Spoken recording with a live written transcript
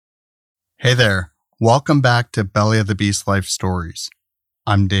Hey there. Welcome back to Belly of the Beast Life Stories.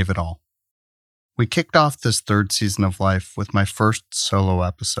 I'm David All. We kicked off this third season of life with my first solo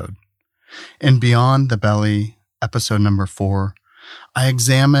episode. In Beyond the Belly, episode number 4, I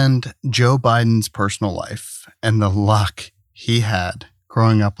examined Joe Biden's personal life and the luck he had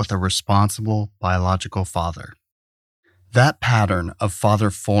growing up with a responsible biological father. That pattern of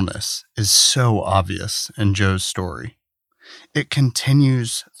fatherfulness is so obvious in Joe's story. It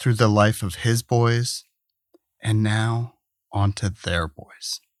continues through the life of his boys and now onto their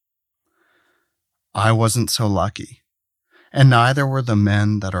boys. I wasn't so lucky, and neither were the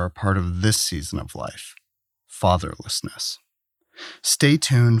men that are a part of this season of life, fatherlessness. Stay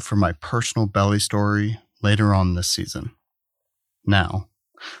tuned for my personal belly story later on this season. Now,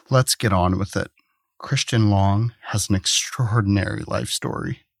 let's get on with it. Christian Long has an extraordinary life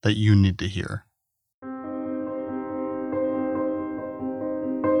story that you need to hear.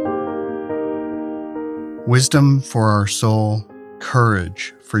 Wisdom for our soul,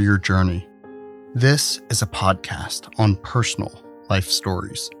 courage for your journey. This is a podcast on personal life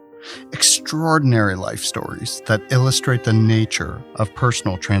stories, extraordinary life stories that illustrate the nature of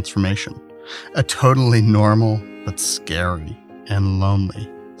personal transformation, a totally normal but scary and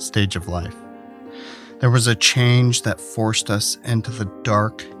lonely stage of life. There was a change that forced us into the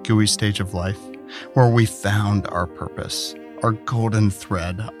dark, gooey stage of life where we found our purpose, our golden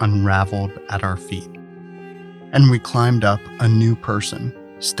thread unraveled at our feet. And we climbed up a new person,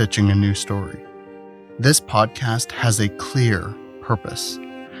 stitching a new story. This podcast has a clear purpose.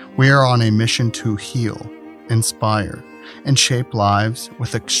 We are on a mission to heal, inspire, and shape lives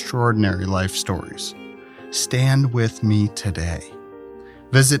with extraordinary life stories. Stand with me today.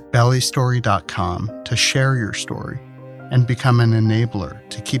 Visit bellystory.com to share your story and become an enabler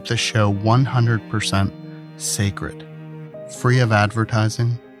to keep the show 100% sacred, free of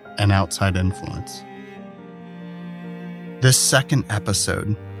advertising and outside influence. This second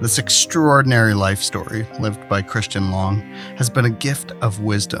episode, this extraordinary life story lived by Christian Long, has been a gift of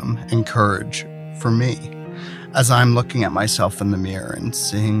wisdom and courage for me as I'm looking at myself in the mirror and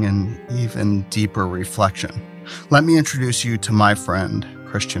seeing an even deeper reflection. Let me introduce you to my friend,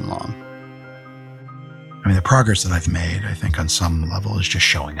 Christian Long. I mean, the progress that I've made, I think on some level, is just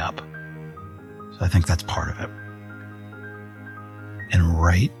showing up. So I think that's part of it. And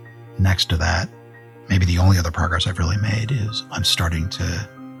right next to that, maybe the only other progress I've really made is I'm starting to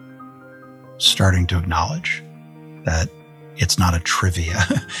acknowledge that it's not a trivia.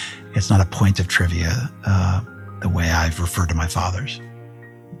 It's not a point of trivia, the way I've referred to my fathers.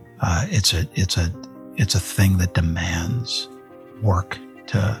 It's a thing that demands work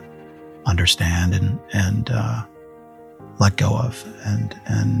to understand and let go of.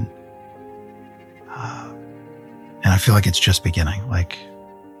 And I feel like it's just beginning. Like,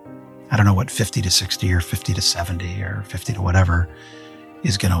 I don't know what 50 to 60 or 50 to 70 or 50 to whatever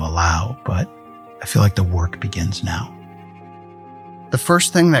is going to allow, but I feel like the work begins now. The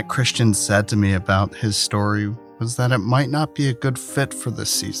first thing that Christian said to me about his story was that it might not be a good fit for this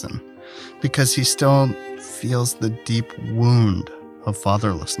season because he still feels the deep wound of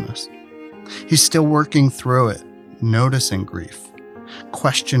fatherlessness. He's still working through it, noticing grief,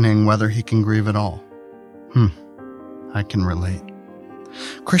 questioning whether he can grieve at all. I can relate.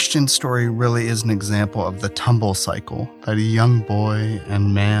 Christian's story really is an example of the tumble cycle that a young boy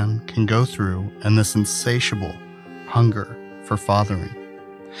and man can go through and this insatiable hunger for fathering.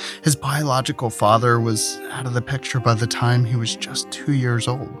 His biological father was out of the picture by the time he was just 2 years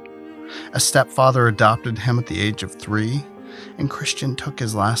old. A stepfather adopted him at the age of 3, and Christian took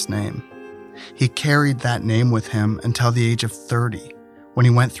his last name. He carried that name with him until the age of 30, when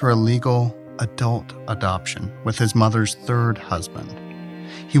he went through a legal adult adoption with his mother's third husband.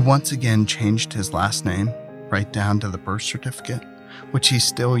 He once again changed his last name, right down to the birth certificate, which he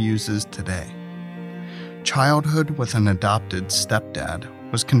still uses today. Childhood with an adopted stepdad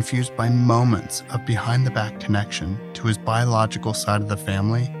was confused by moments of behind-the-back connection to his biological side of the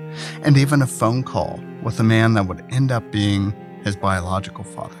family, and even a phone call with a man that would end up being his biological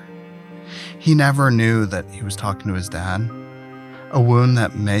father. He never knew that he was talking to his dad, a wound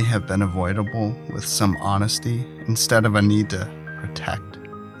that may have been avoidable with some honesty instead of a need to protect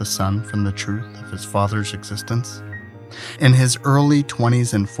the son from the truth of his father's existence. In his early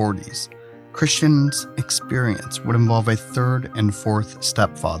 20s and 40s, Christian's experience would involve a third and fourth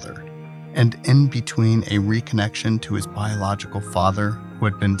stepfather, and in between a reconnection to his biological father who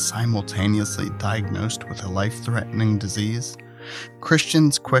had been simultaneously diagnosed with a life-threatening disease,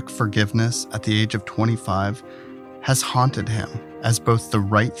 Christian's quick forgiveness at the age of 25 has haunted him as both the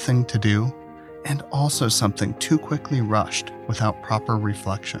right thing to do and also something too quickly rushed without proper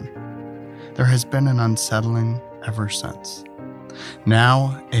reflection. there has been an unsettling ever since.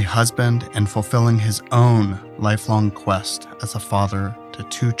 Now, a husband and fulfilling his own lifelong quest as a father to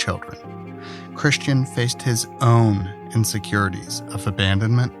 2 children, Christian faced his own insecurities of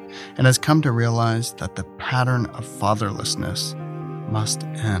abandonment and has come to realize that the pattern of fatherlessness must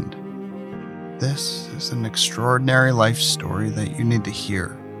end. This is an extraordinary life story that you need to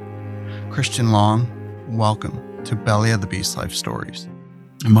hear. Christian Long, welcome to Belly of the Beast Life Stories.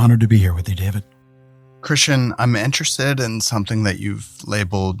 I'm honored to be here with you, David. Christian, I'm interested in something that you've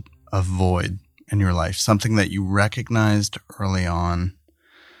labeled a void in your life, something that you recognized early on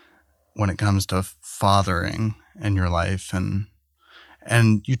when it comes to fathering in your life.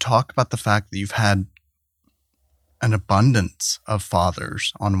 And you talk about the fact that you've had an abundance of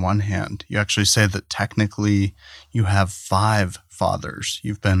fathers on one hand. You actually say that technically you have 5 fathers.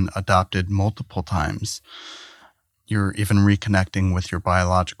 You've been adopted multiple times. You're even reconnecting with your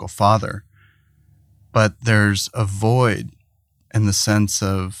biological father. But there's a void in the sense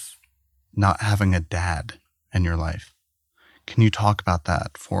of not having a dad in your life. Can you talk about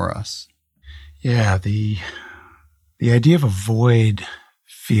that for us? Yeah, the idea of a void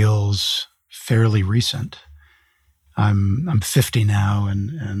feels fairly recent. I'm 50 now,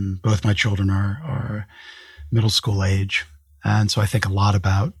 and both my children are middle school age, and so I think a lot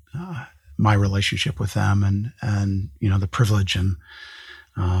about my relationship with them, and the privilege and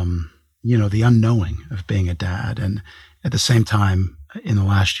the unknowing of being a dad. And at the same time, in the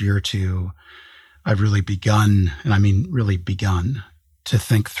last year or two, I've really begun, and I mean really begun, to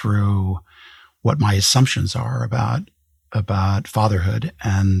think through what my assumptions are about fatherhood.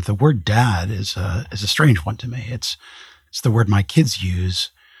 And the word dad is a strange one to me. It's the word my kids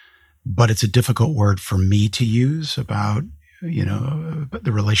use, but it's a difficult word for me to use about,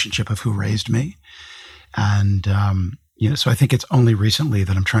 the relationship of who raised me. And, so I think it's only recently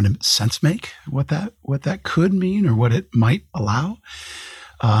that I'm trying to sense make what that could mean or what it might allow.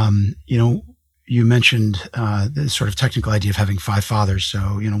 You mentioned the sort of technical idea of having 5 fathers. So,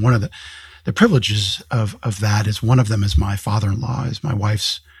 one of the privileges of that is one of them is my father-in-law, is my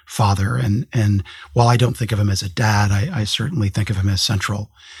wife's father. And while I don't think of him as a dad, I certainly think of him as central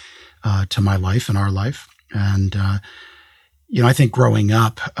to my life and our life. And, I think growing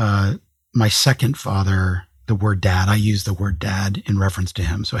up, my second father, the word dad, I use the word dad in reference to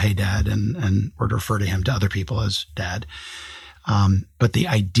him. So, hey, dad, and or to refer to him to other people as dad. But the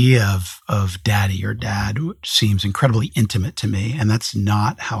idea of daddy or dad seems incredibly intimate to me, and that's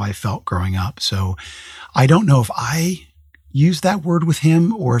not how I felt growing up. So I don't know if I used that word with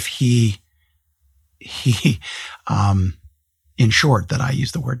him or if he ensured that I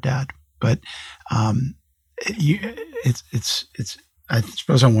used the word dad. But it's I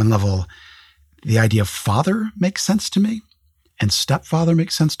suppose on one level, the idea of father makes sense to me, and stepfather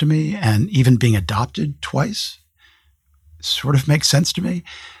makes sense to me, and even being adopted twice sort of makes sense to me.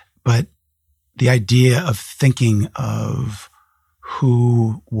 But the idea of thinking of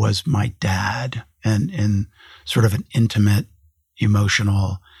who was my dad and in sort of an intimate,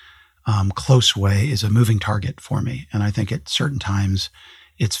 emotional, close way is a moving target for me. And I think at certain times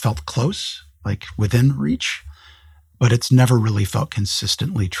it's felt close, like within reach, but it's never really felt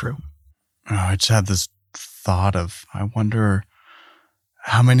consistently true. Oh, I just had this thought of, I wonder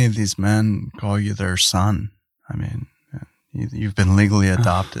how many of these men call you their son. I mean, you've been legally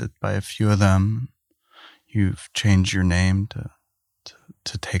adopted by a few of them. You've changed your name to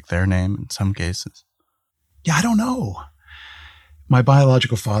take their name in some cases. Yeah, I don't know. My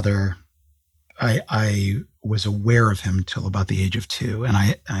biological father, I was aware of him till about the age of 2, and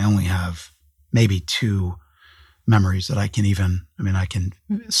I only have maybe 2 memories that I can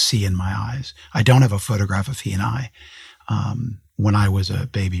see in my eyes. I don't have a photograph of he and I when I was a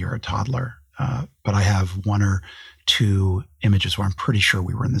baby or a toddler, but I have 1 or 2 images where I'm pretty sure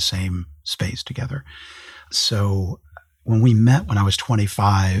we were in the same space together. So when we met when I was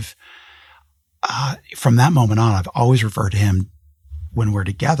 25, from that moment on, I've always referred to him when we're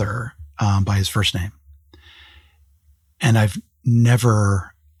together by his first name. And I've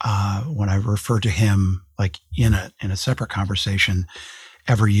never, when I refer to him like in a separate conversation,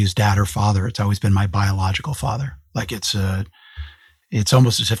 ever used dad or father. It's always been my biological father. Like it's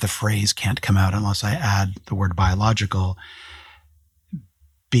almost as if the phrase can't come out unless I add the word biological,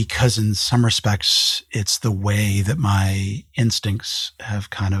 because in some respects, it's the way that my instincts have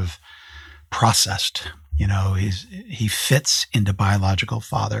kind of processed. He fits into biological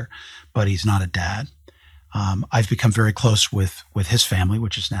father, but he's not a dad. I've become very close with his family,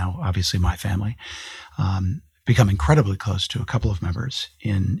 which is now obviously my family. Become incredibly close to a couple of members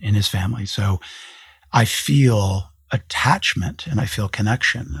in his family. So I feel attachment, and I feel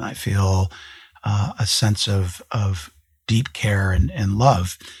connection, and I feel a sense of deep care and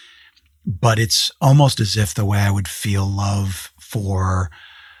love. But it's almost as if the way I would feel love for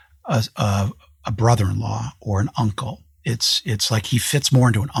a brother-in-law or an uncle. It's like he fits more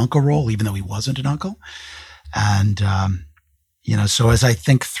into an uncle role, even though he wasn't an uncle. And, so as I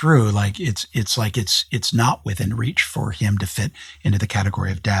think through, like, it's like it's not within reach for him to fit into the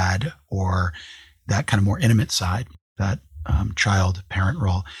category of dad or that kind of more intimate side, that child parent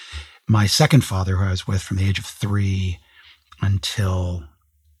role. My second father, who I was with from the age of 3 until,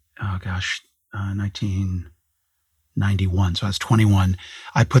 1991. So I was 21.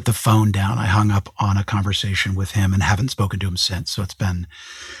 I put the phone down. I hung up on a conversation with him and haven't spoken to him since. So it's been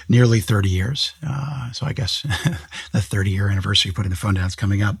nearly 30 years. So I guess the 30-year anniversary of putting the phone down is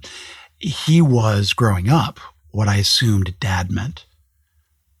coming up. He was, growing up, what I assumed dad meant.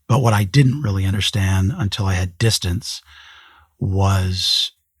 But what I didn't really understand until I had distance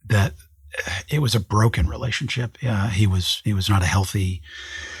was that it was a broken relationship. He was not a healthy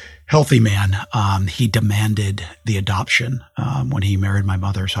man. He demanded the adoption when he married my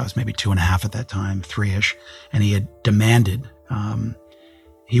mother. So I was maybe 2.5 at that time, 3-ish. And he had demanded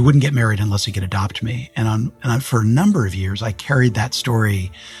he wouldn't get married unless he could adopt me. And for a number of years, I carried that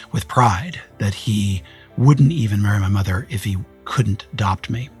story with pride, that he wouldn't even marry my mother if he couldn't adopt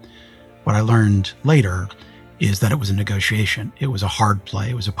me. What I learned later is that it was a negotiation. It was a hard play.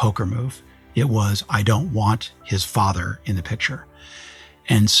 It was a poker move. It was, I don't want his father in the picture.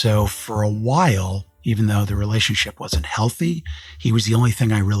 And so for a while, even though the relationship wasn't healthy, he was the only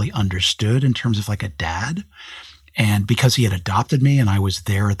thing I really understood in terms of like a dad. And because he had adopted me and I was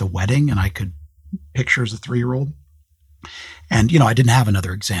there at the wedding and I could picture as a 3-year-old. And, I didn't have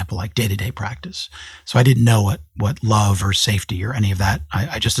another example like day-to-day practice. So I didn't know what love or safety or any of that.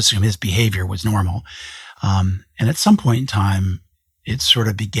 I just assumed his behavior was normal. And at some point in time, it sort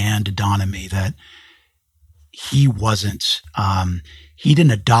of began to dawn on me that he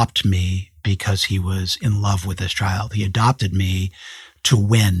didn't adopt me because he was in love with this child. He adopted me to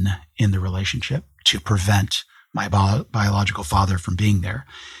win in the relationship, to prevent my biological father from being there.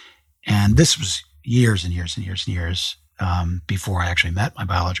 And this was years and years and years and years before I actually met my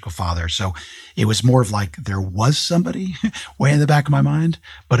biological father. So it was more of like there was somebody way in the back of my mind,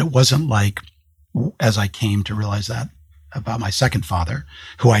 but it wasn't like, as I came to realize that about my second father,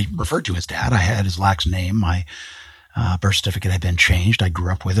 who I referred to as dad. I had his last name. My birth certificate had been changed. I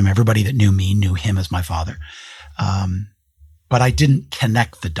grew up with him. Everybody that knew me knew him as my father. But I didn't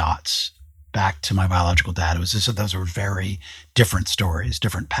connect the dots back to my biological dad. It was just that those were very different stories,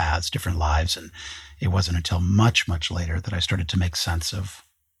 different paths, different lives. And it wasn't until much, much later that I started to make sense of,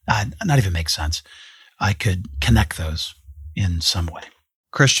 not even make sense. I could connect those in some way.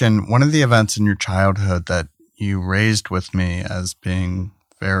 Christian, one of the events in your childhood that you raised with me as being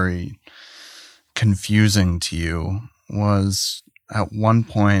very confusing to you was at one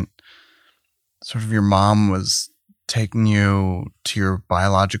point, sort of your mom was taking you to your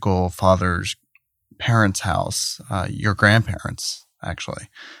biological father's parents' house, your grandparents, actually,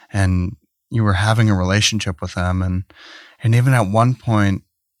 and you were having a relationship with them. And even at one point,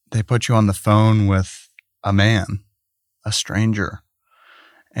 they put you on the phone with a man, a stranger.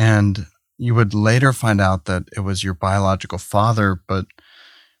 And you would later find out that it was your biological father, but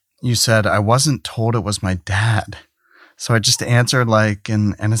you said, I wasn't told it was my dad. So I just answered like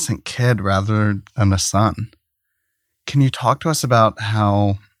an innocent kid rather than a son. Can you talk to us about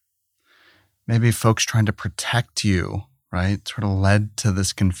how maybe folks trying to protect you, right, sort of led to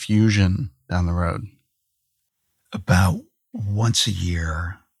this confusion down the road? About once a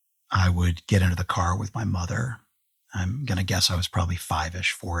year, I would get into the car with my mother. I'm going to guess I was probably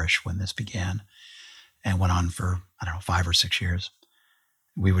 5-ish, 4-ish when this began and went on for, 5 or 6 years.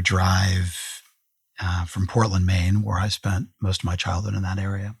 We would drive from Portland, Maine, where I spent most of my childhood in that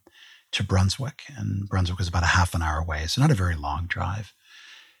area, to Brunswick. And Brunswick was about a half an hour away, so not a very long drive.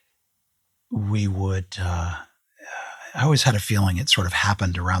 We would, I always had a feeling it sort of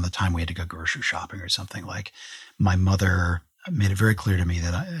happened around the time we had to go grocery shopping or something. Like my mother made it very clear to me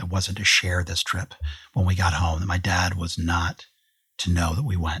that it wasn't to share this trip when we got home, that my dad was not to know that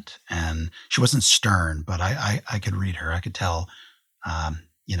we went. And she wasn't stern, but I could read her. I could tell,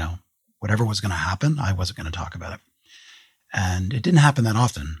 whatever was going to happen, I wasn't going to talk about it. And it didn't happen that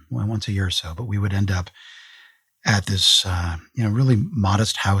often, once a year or so, but we would end up at this, really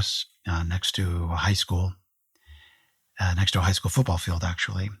modest house next to a high school football field,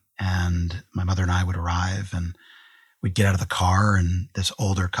 actually. And my mother and I would arrive and we'd get out of the car, and this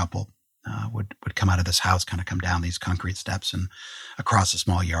older couple would come out of this house, kind of come down these concrete steps and across a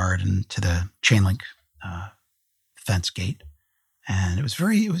small yard and to the chain link fence gate. And it was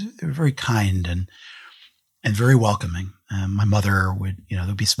very kind and very welcoming. My mother would,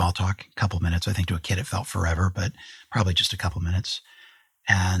 there'd be small talk, a couple minutes. I think to a kid it felt forever, but probably just a couple minutes.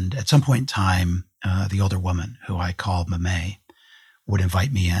 And at some point in time, the older woman, who I called Mame, would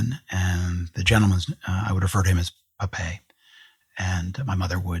invite me in, and the gentleman's, I would refer to him as Pape. And my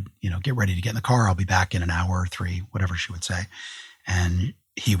mother would, get ready to get in the car. I'll be back in an hour or 3, whatever she would say. And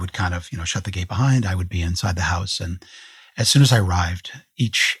he would kind of, shut the gate behind. I would be inside the house. And as soon as I arrived,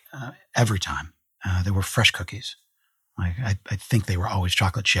 every time, there were fresh cookies. I think they were always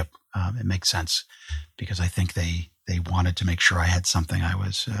chocolate chip. It makes sense because I think they wanted to make sure I had something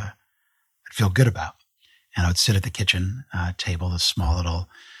I'd feel good about. And I would sit at the kitchen table, this small little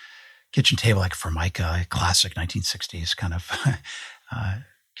kitchen table like Formica, classic 1960s kind of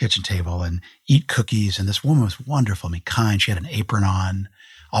kitchen table, and eat cookies. And this woman was wonderful, kind. She had an apron on,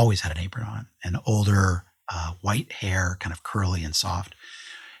 always had an apron on, and older white hair, kind of curly and soft.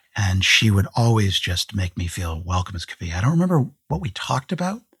 And she would always just make me feel welcome as could be. I don't remember what we talked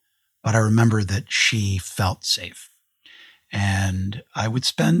about, but I remember that she felt safe. And I would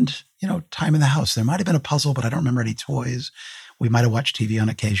spend, time in the house. There might have been a puzzle, but I don't remember any toys. We might have watched TV on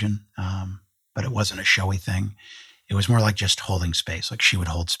occasion, but it wasn't a showy thing. It was more like just holding space. Like she would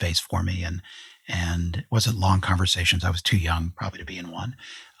hold space for me, and it wasn't long conversations. I was too young probably to be in one.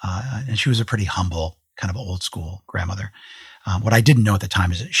 And she was a pretty humble, kind of old school grandmother. What I didn't know at the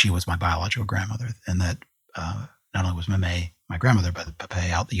time is that she was my biological grandmother, and that not only was Mame my grandmother, but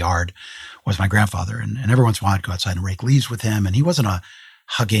Pape out the yard was my grandfather. And every once in a while I'd go outside and rake leaves with him. And he wasn't a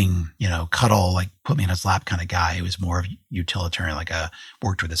hugging, cuddle, like put me in his lap kind of guy. He was more of utilitarian, like a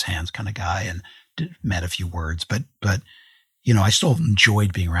worked with his hands kind of guy, and met a few words. But I still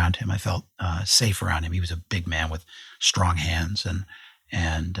enjoyed being around him. I felt safe around him. He was a big man with strong hands,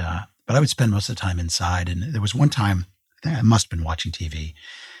 but I would spend most of the time inside. And there was one time, I think I must have been watching TV,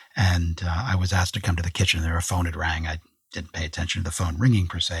 and I was asked to come to the kitchen. Their phone had rang. I didn't pay attention to the phone ringing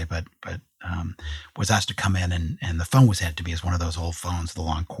per se, but was asked to come in, and the phone was handed to me as one of those old phones, the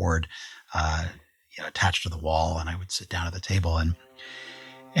long cord, attached to the wall. And I would sit down at the table,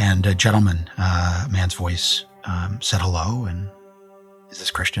 and a gentleman, a man's voice, said hello, and is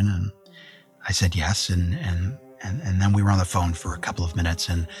this Christian? And I said yes, and then we were on the phone for a couple of minutes,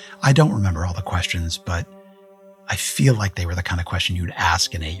 and I don't remember all the questions, but I feel like they were the kind of question you'd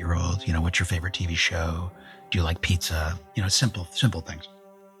ask an 8-year-old. What's your favorite TV show? Do you like pizza? Simple things.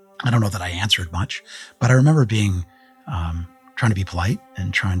 I don't know that I answered much, but I remember being trying to be polite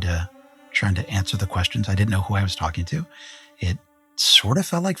and trying to answer the questions. I didn't know who I was talking to. It sort of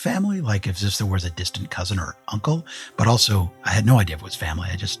felt like family, like as if there was a distant cousin or uncle, but also I had no idea if it was family.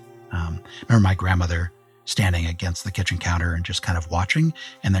 I just remember my grandmother standing against the kitchen counter and just kind of watching,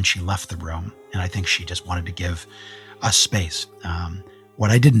 and then she left the room. And I think she just wanted to give us space. What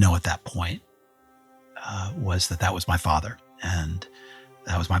I didn't know at that point was that was my father, and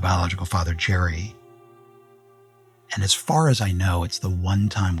that was my biological father, Jerry. And as far as I know, it's the one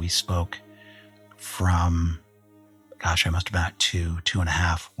time we spoke from, I must have been at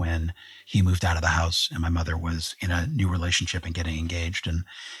 2.5 when he moved out of the house, and my mother was in a new relationship and getting engaged,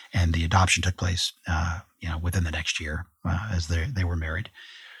 and the adoption took place, within the next year as they were married.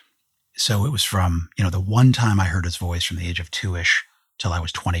 So it was from, the one time I heard his voice from the age of 2-ish till I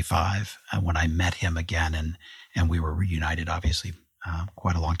was 25, when I met him again, and we were reunited, obviously,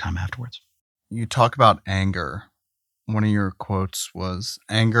 quite a long time afterwards. You talk about anger. One of your quotes was,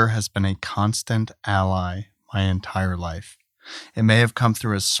 "Anger has been a constant ally my entire life. It may have come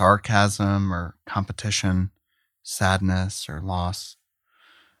through as sarcasm or competition, sadness or loss,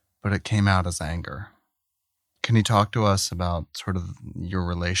 but it came out as anger." Can you talk to us about sort of your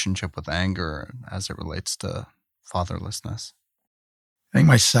relationship with anger as it relates to fatherlessness? I think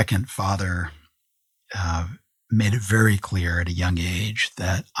my second father made it very clear at a young age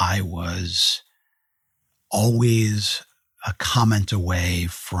that I was always a comment away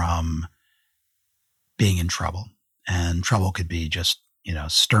from being in trouble. And trouble could be just,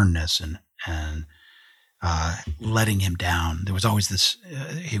 sternness and letting him down. There was always this,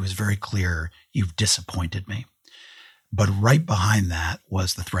 he was very clear, "You've disappointed me." But right behind that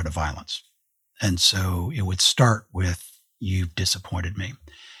was the threat of violence. And so it would start with, "You've disappointed me."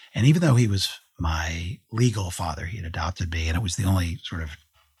 And even though he was my legal father, he had adopted me, and it was the only sort of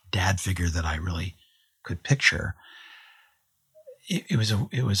dad figure that I really could picture, it was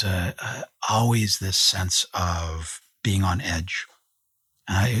always this sense of being on edge.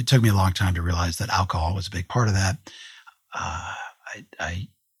 It took me a long time to realize that alcohol was a big part of that. I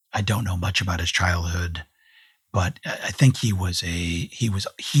don't know much about his childhood, but I think he was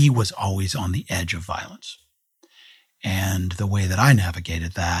always on the edge of violence. And the way that I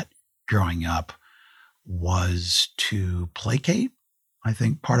navigated that growing up was to placate. I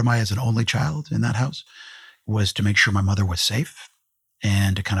think part of my, as an only child in that house, was to make sure my mother was safe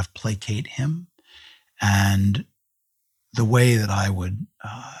and to kind of placate him. And the way that I would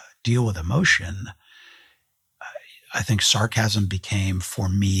deal with emotion, I think sarcasm became for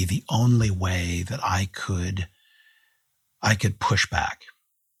me the only way that I could push back.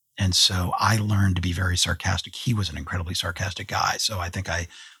 And so I learned to be very sarcastic. He was an incredibly sarcastic guy. So I think I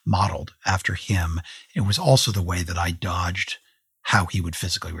modeled after him. It was also the way that I dodged how he would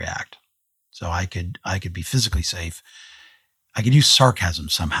physically react. So I could be physically safe. I could use sarcasm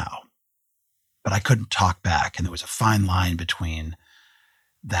somehow, but I couldn't talk back. And there was a fine line between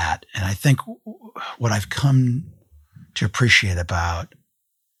that. And I think what I've come to appreciate about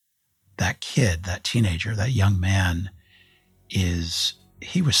that kid, that teenager, that young man, is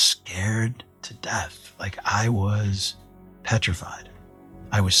he was scared to death. Like, I was petrified.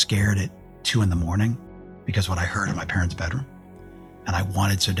 I was scared at 2 a.m. because what I heard in my parents' bedroom. And I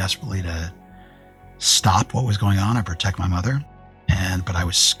wanted so desperately to stop what was going on and protect my mother. But I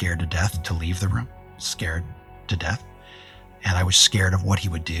was scared to death to leave the room, scared to death. And I was scared of what he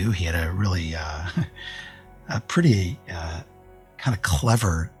would do. He had a really, a pretty kind of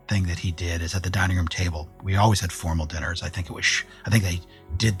clever thing that he did is at the dining room table. We always had formal dinners. I think they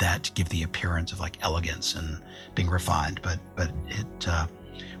did that to give the appearance of like elegance and being refined. But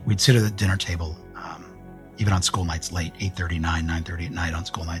we'd sit at the dinner table, even on school nights late, 8:30, 9:30 at night on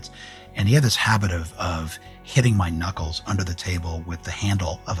school nights. And he had this habit of hitting my knuckles under the table with the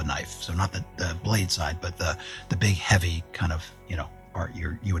handle of a knife. So not the blade side, but the big heavy kind of, part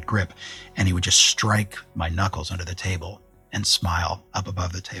you would grip. And he would just strike my knuckles under the table and smile up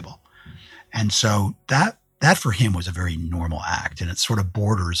above the table. And so that for him was a very normal act. And it sort of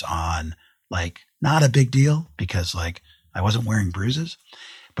borders on like, not a big deal because like I wasn't wearing bruises.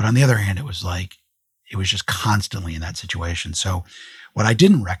 But on the other hand, it was just constantly in that situation. So what I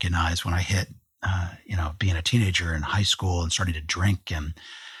didn't recognize when I hit, being a teenager in high school and starting to drink and,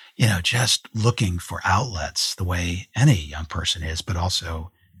 just looking for outlets the way any young person is, but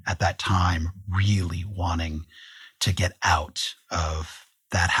also at that time really wanting to get out of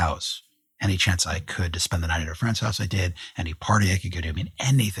that house. Any chance I could to spend the night at a friend's house, I did. Any party I could go to,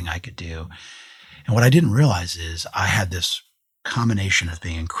 anything I could do. And what I didn't realize is I had this combination of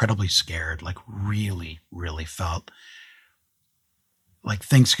being incredibly scared, like really, really felt like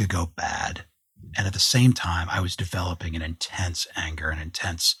things could go bad. And at the same time, I was developing an intense anger and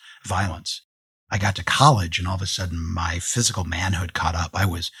intense violence. I got to college and all of a sudden my physical manhood caught up. I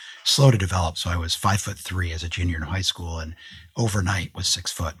was slow to develop. So I was 5'3" as a junior in high school and overnight was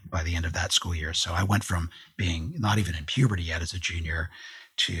 6 foot by the end of that school year. So I went from being not even in puberty yet as a junior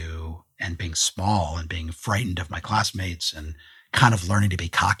and being small and being frightened of my classmates and kind of learning to be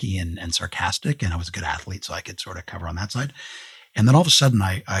cocky and sarcastic. And I was a good athlete, so I could sort of cover on that side. And then all of a sudden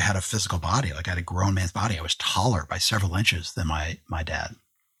I had a physical body, like I had a grown man's body. I was taller by several inches than my dad.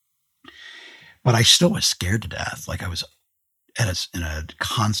 But I still was scared to death. Like I was in a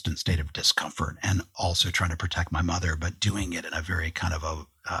constant state of discomfort and also trying to protect my mother, but doing it in a very kind of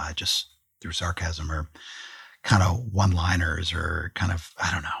just through sarcasm or kind of one-liners or kind of,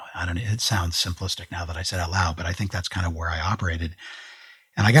 I don't know. It sounds simplistic now that I said it out loud, but I think that's kind of where I operated.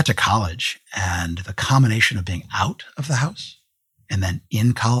 And I got to college and the combination of being out of the house and then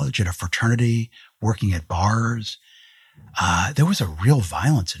in college at a fraternity, working at bars, there was a real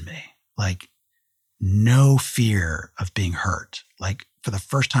violence in me. Like no fear of being hurt. Like for the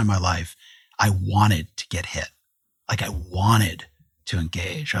first time in my life, I wanted to get hit. Like I wanted to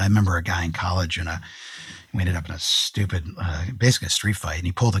engage. I remember a guy in college and we ended up in a stupid, basically a street fight, and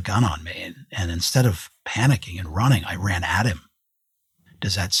he pulled a gun on me. And instead of panicking and running, I ran at him.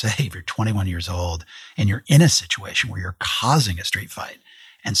 Does that say if you're 21 years old and you're in a situation where you're causing a street fight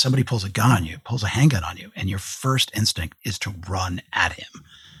and somebody pulls a gun on you, pulls a handgun on you, and your first instinct is to run at him?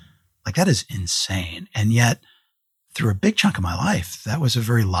 Like that is insane. And yet through a big chunk of my life, that was a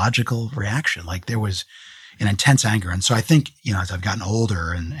very logical reaction. Like there was an intense anger. And so I think, as I've gotten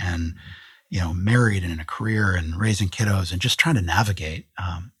older and married and in a career and raising kiddos and just trying to navigate.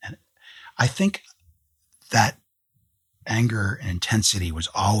 And I think that anger and intensity was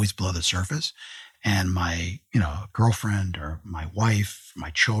always below the surface. And my, girlfriend or my wife,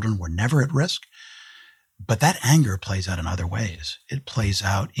 my children were never at risk. But that anger plays out in other ways. It plays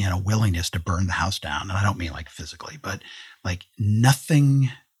out in a willingness to burn the house down. And I don't mean like physically, but like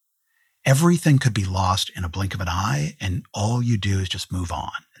everything could be lost in a blink of an eye. And all you do is just move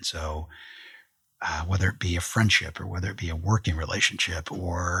on. And so whether it be a friendship or whether it be a working relationship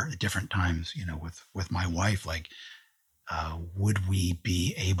or at different times, with my wife, like would we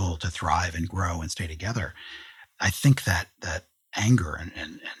be able to thrive and grow and stay together? I think that anger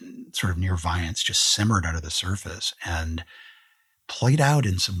and sort of near violence just simmered under the surface and played out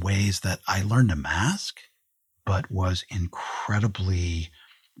in some ways that I learned to mask, but was incredibly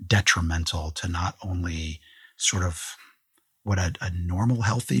detrimental to not only sort of what a normal,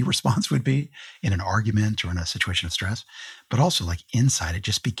 healthy response would be in an argument or in a situation of stress, but also like inside, it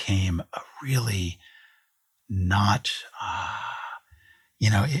just became a really not,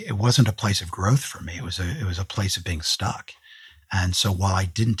 it wasn't a place of growth for me. It was a place of being stuck. And so while I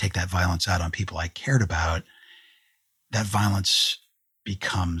didn't take that violence out on people I cared about, that violence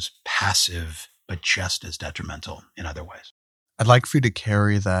becomes passive, but just as detrimental in other ways. I'd like for you to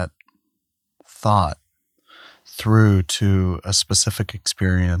carry that thought through to a specific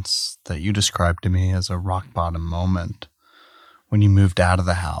experience that you described to me as a rock bottom moment when you moved out of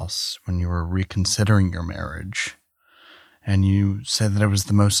the house, when you were reconsidering your marriage, and you said that it was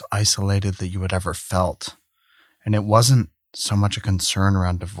the most isolated that you had ever felt. And it wasn't so much a concern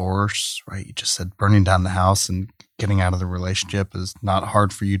around divorce, right? You just said burning down the house and getting out of the relationship is not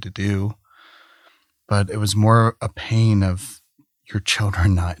hard for you to do. But it was more a pain of your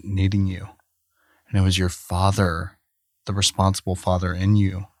children not needing you. And it was your father, the responsible father in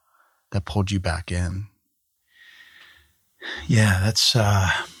you, that pulled you back in. Yeah, that's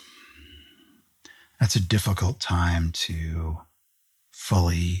a difficult time to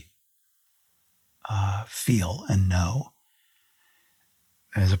fully feel and know.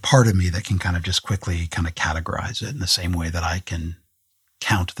 There's a part of me that can kind of just quickly kind of categorize it in the same way that I can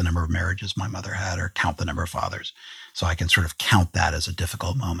count the number of marriages my mother had or count the number of fathers. So I can sort of count that as a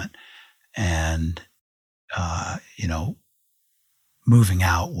difficult moment. And, moving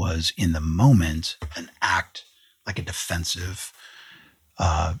out was in the moment an act like a defensive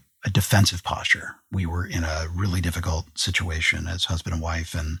posture. We were in a really difficult situation as husband and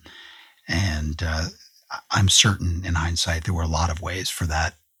wife. And I'm certain in hindsight, there were a lot of ways for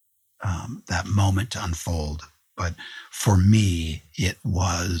that moment to unfold. But for me, it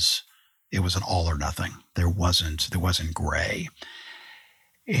was an all or nothing. There wasn't gray.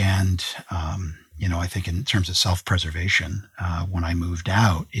 And, I think in terms of self-preservation, when I moved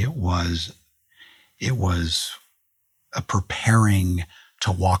out, it was a preparing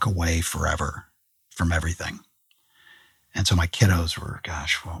to walk away forever from everything. And so my kiddos were,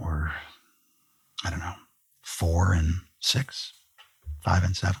 4 and 6, 5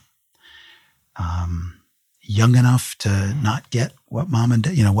 and 7. Young enough to not get what mom and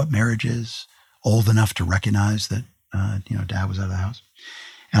dad, what marriage is, old enough to recognize that, dad was out of the house.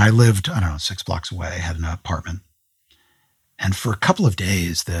 And I lived, 6 blocks away, had an apartment. And for a couple of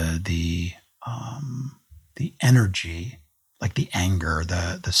days, the energy, like the anger,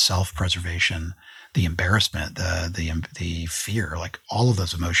 the self-preservation, the embarrassment, the fear, like all of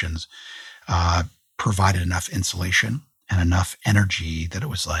those emotions, provided enough insulation and enough energy that it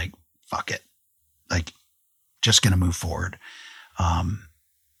was like, fuck it, like just going to move forward. And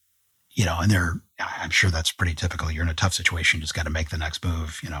I'm sure that's pretty typical. You're in a tough situation, you just got to make the next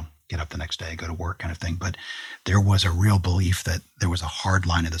move, get up the next day, go to work kind of thing. But there was a real belief that there was a hard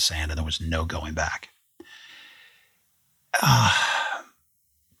line in the sand and there was no going back. I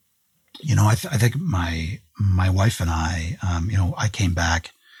think my wife and I, I came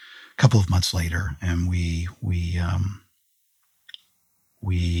back a couple of months later and we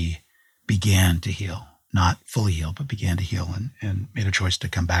began to heal. Not fully heal, but began to heal and made a choice to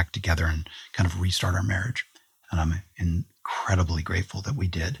come back together and kind of restart our marriage. And I'm incredibly grateful that we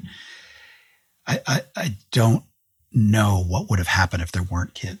did. I don't know what would have happened if there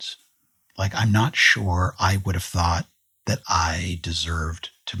weren't kids. Like, I'm not sure I would have thought that I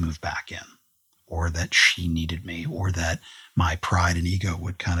deserved to move back in, or that she needed me, or that my pride and ego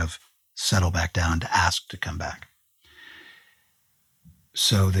would kind of settle back down to ask to come back.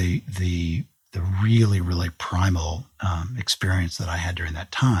 So the really, really primal experience that I had during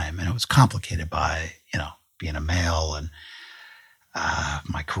that time, and it was complicated by, being a male and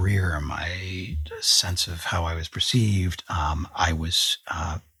my career and my sense of how I was perceived. I was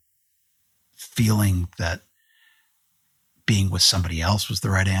feeling that being with somebody else was the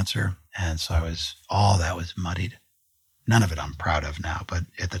right answer. And so all that was muddied. None of it I'm proud of now, but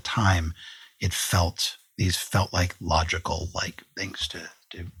at the time these felt like logical, like things to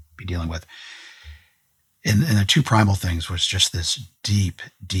be dealing with. And the two primal things was just this deep,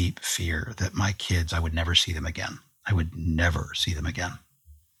 deep fear that my kids, I would never see them again. I would never see them again.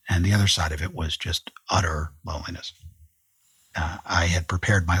 And the other side of it was just utter loneliness. I had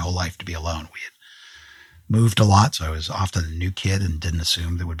prepared my whole life to be alone. We had moved a lot, so I was often a new kid and didn't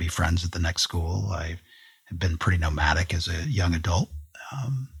assume there would be friends at the next school. I I'd been pretty nomadic as a young adult.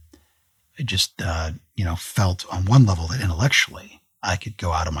 I just, felt on one level that intellectually I could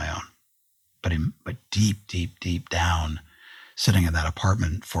go out on my own. But deep, deep, deep down, sitting in that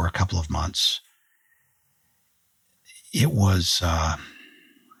apartment for a couple of months, it was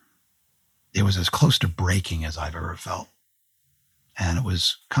as close to breaking as I've ever felt. And it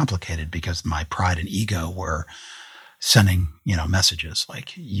was complicated because my pride and ego were sending, messages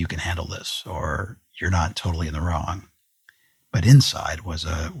like, you can handle this, or you're not totally in the wrong. But inside was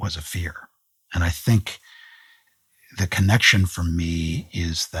a fear. And I think the connection for me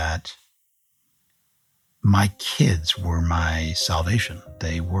is that my kids were my salvation.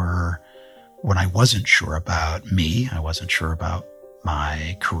 They were, when I wasn't sure about me, I wasn't sure about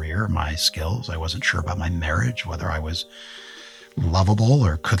my career, my skills, I wasn't sure about my marriage, whether I was lovable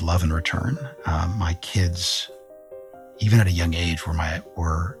or could love in return. My kids, even at a young age, were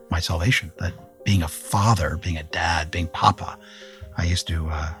my salvation. That being a father, being a dad, being Papa, I used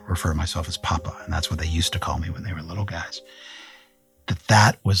to refer to myself as Papa, and that's what they used to call me when they were little guys.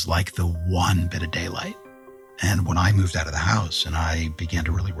 That was like the one bit of daylight. And when I moved out of the house and I began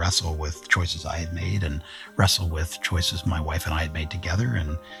to really wrestle with choices I had made and wrestle with choices my wife and I had made together,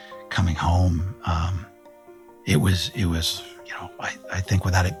 and coming home, it was, I think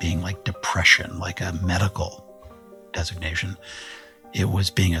without it being like depression, like a medical designation, it was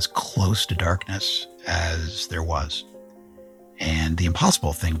being as close to darkness as there was. And the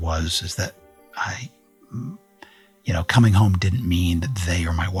impossible thing is that coming home didn't mean that they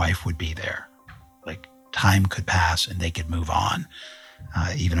or my wife would be there. Like, time could pass and they could move on.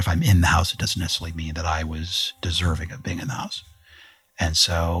 Even if I'm in the house, it doesn't necessarily mean that I was deserving of being in the house. And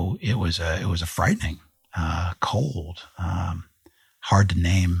so it was a frightening, cold, hard to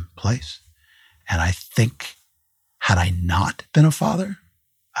name place. And I think, had I not been a father,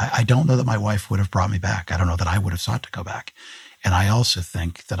 I don't know that my wife would have brought me back. I don't know that I would have sought to go back. And I also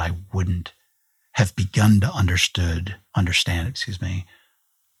think that I wouldn't have begun to understand,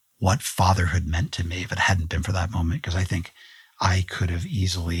 what fatherhood meant to me if it hadn't been for that moment. Because I think I could have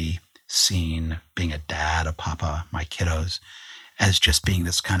easily seen being a dad, a Papa, my kiddos, as just being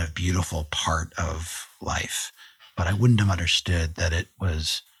this kind of beautiful part of life. But I wouldn't have understood that it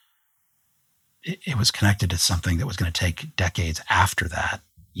was connected to something that was going to take decades after that,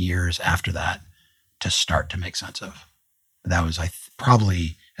 years after that, to start to make sense of. That was,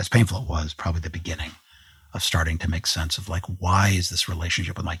 probably, as painful it was, probably the beginning of starting to make sense of, like, why is this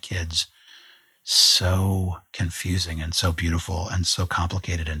relationship with my kids so confusing and so beautiful and so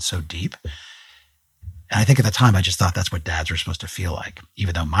complicated and so deep? And I think at the time I just thought that's what dads were supposed to feel like,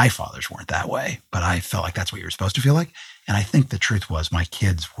 even though my fathers weren't that way, but I felt like that's what you were supposed to feel like. And I think the truth was my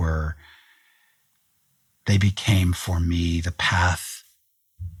kids they became for me the path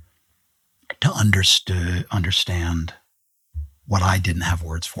to understand what I didn't have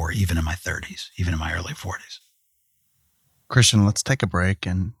words for, even in my 30s, even in my early 40s. Christian, let's take a break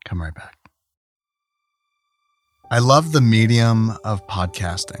and come right back. I love the medium of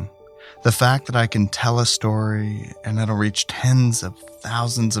podcasting. The fact that I can tell a story and it'll reach tens of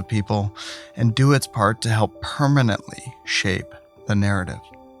thousands of people and do its part to help permanently shape the narrative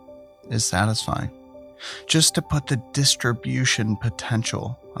is satisfying. Just to put the distribution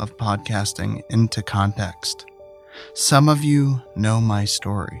potential of podcasting into context, some of you know my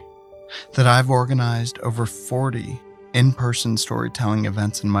story, that I've organized over 40 in-person storytelling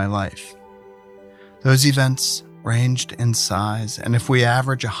events in my life. Those events ranged in size, and if we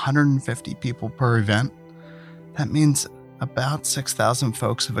average 150 people per event, that means about 6,000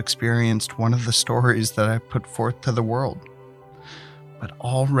 folks have experienced one of the stories that I put forth to the world. But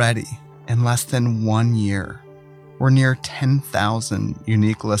already, in less than 1 year, we're near 10,000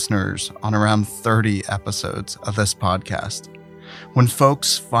 unique listeners on around 30 episodes of this podcast. When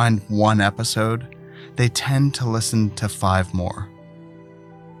folks find one episode, they tend to listen to 5 more.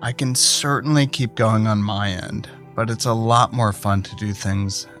 I can certainly keep going on my end, but it's a lot more fun to do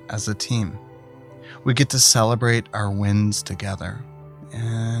things as a team. We get to celebrate our wins together,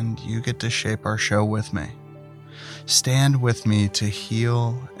 and you get to shape our show with me. Stand with me to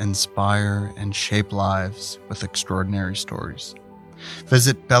heal, inspire, and shape lives with extraordinary stories.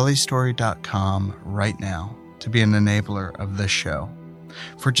 Visit bellystory.com right now to be an enabler of this show.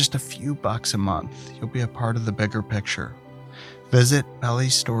 For just a few bucks a month, you'll be a part of the bigger picture. Visit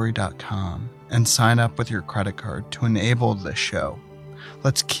bellystory.com and sign up with your credit card to enable this show.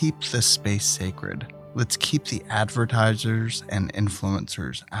 Let's keep this space sacred. Let's keep the advertisers and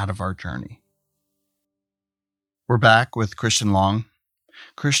influencers out of our journey. We're back with Christian Long.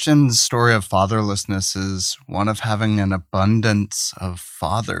 Christian's story of fatherlessness is one of having an abundance of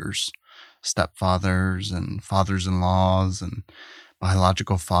fathers stepfathers and fathers-in-laws and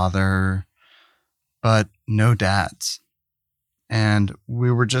biological father, but no dads. And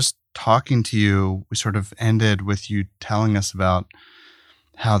we were just talking to you. We sort of ended with you telling us about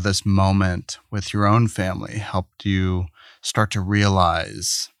how this moment with your own family helped you start to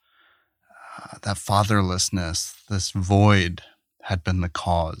realize that fatherlessness, this void, had been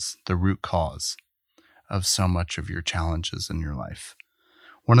the root cause of so much of your challenges in your life.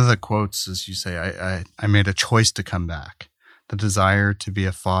 One of the quotes is you say, I made a choice to come back. The desire to be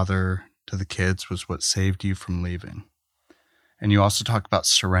a father to the kids was what saved you from leaving. And you also talk about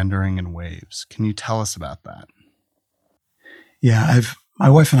surrendering in waves. Can you tell us about that? Yeah, my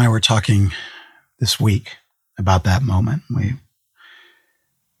wife and I were talking this week about that moment. We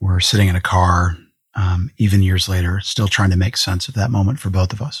were sitting in a car, even years later, still trying to make sense of that moment for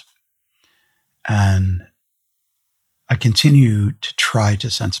both of us. And I continue to try to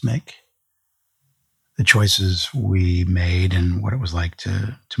sense make the choices we made and what it was like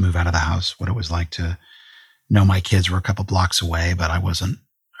to move out of the house, what it was like to know my kids were a couple blocks away, but I wasn't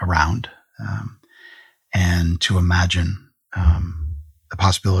around, and to imagine the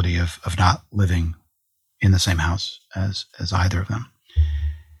possibility of not living in the same house as either of them.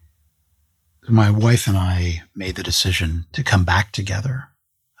 My wife and I made the decision to come back together.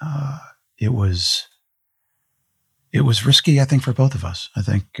 It was risky, I think, for both of us. I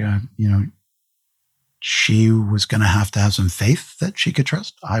think, she was going to have some faith that she could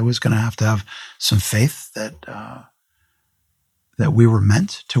trust. I was going to have some faith that we were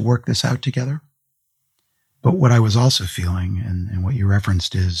meant to work this out together. But what I was also feeling, and what you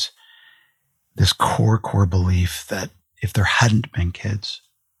referenced, is this core belief that if there hadn't been kids,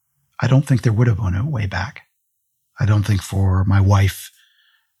 I don't think there would have been a way back. I don't think for my wife,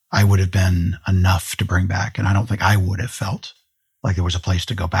 I would have been enough to bring back. And I don't think I would have felt like there was a place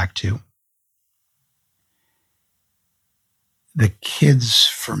to go back to. The kids,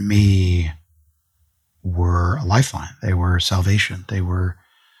 for me, were a lifeline. They were salvation. They were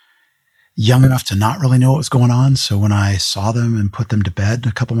young enough to not really know what was going on. So when I saw them and put them to bed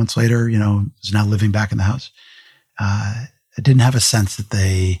a couple months later, was now living back in the house, I didn't have a sense that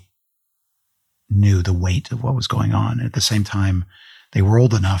they knew the weight of what was going on. At the same time, they were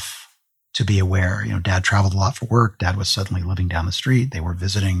old enough to be aware. Dad traveled a lot for work. Dad was suddenly living down the street. They were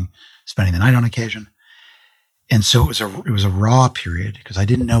visiting, spending the night on occasion. And so it was a raw period because I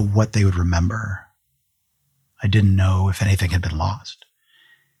didn't know what they would remember. I didn't know if anything had been lost.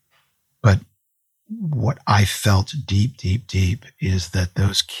 But what I felt deep is that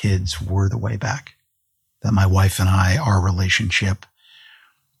those kids were the way back. That my wife and I, our relationship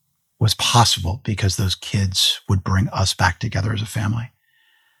was possible because those kids would bring us back together as a family.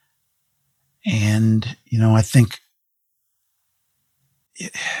 And, I think,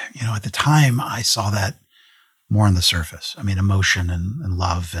 at the time I saw that more on the surface. I mean, emotion and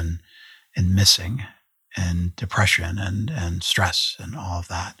love and missing and depression and stress and all of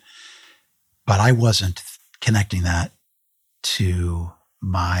that. But I wasn't connecting that to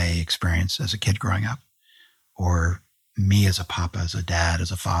my experience as a kid growing up, or me as a papa, as a dad,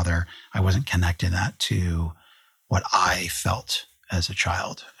 as a father. I wasn't connecting that to what I felt as a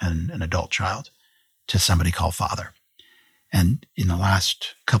child and an adult child to somebody called father. And in the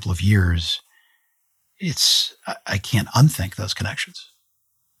last couple of years, I can't unthink those connections.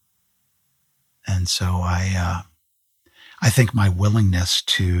 And so I think my willingness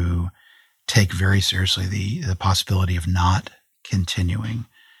to take very seriously the possibility of not continuing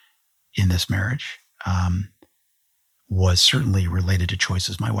in this marriage was certainly related to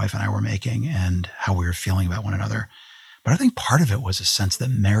choices my wife and I were making and how we were feeling about one another. But I think part of it was a sense that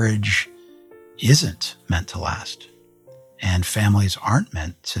marriage isn't meant to last, and families aren't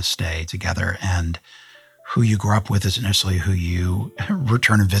meant to stay together, and who you grew up with isn't necessarily who you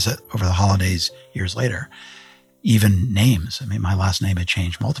return and visit over the holidays years later. Even names. I mean, my last name had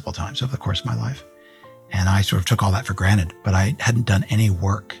changed multiple times over the course of my life. And I sort of took all that for granted, but I hadn't done any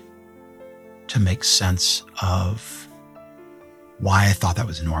work to make sense of why I thought that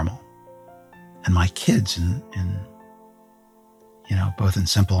was normal. And my kids, in both in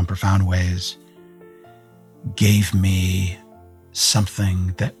simple and profound ways, gave me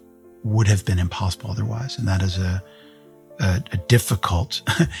something that would have been impossible otherwise. And that is a difficult,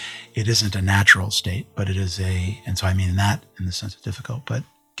 it isn't a natural state, but it is and so I mean that in the sense of difficult, but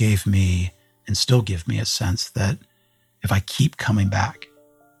gave me and still give me a sense that if I keep coming back,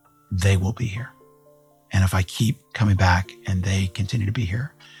 they will be here. And if I keep coming back and they continue to be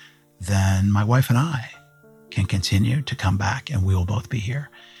here, then my wife and I can continue to come back and we will both be here.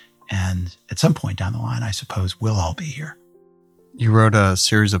 And at some point down the line, I suppose we'll all be here. You wrote a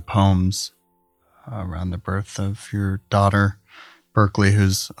series of poems around the birth of your daughter, Berkeley,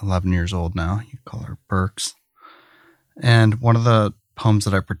 who's 11 years old now. You call her Berks. And one of the poems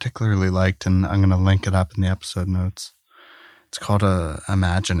that I particularly liked, and I'm going to link it up in the episode notes, it's called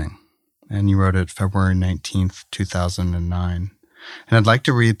Imagining. And you wrote it February 19th, 2009. And I'd like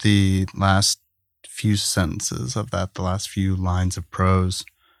to read the last few sentences of that, the last few lines of prose.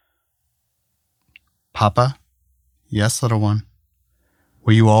 Papa, yes, little one,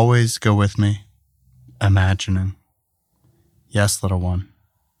 will you always go with me? Imagining. Yes, little one,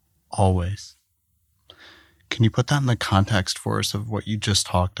 always. Can you put that in the context for us of what you just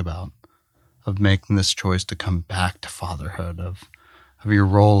talked about, of making this choice to come back to fatherhood, of your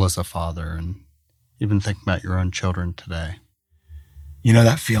role as a father, and even thinking about your own children today? You know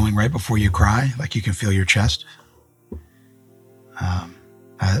that feeling right before you cry, like you can feel your chest?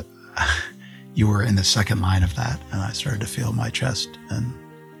 You were in the second line of that, and I started to feel my chest. And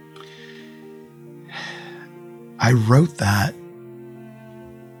I wrote that,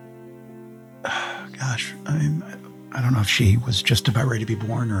 I don't know if she was just about ready to be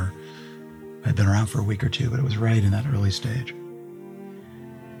born or had been around for a week or two, but it was right in that early stage.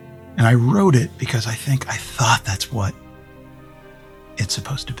 And I wrote it because I thought that's what it's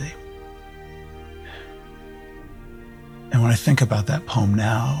supposed to be. And when I think about that poem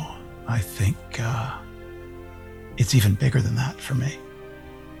now, I think it's even bigger than that for me.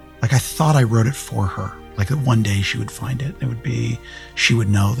 Like, I thought I wrote it for her, like that one day she would find it. It would be, she would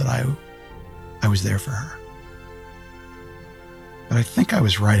know that I was there for her. But I think I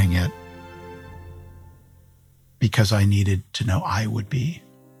was writing it because I needed to know I would be,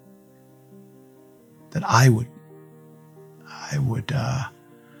 that I would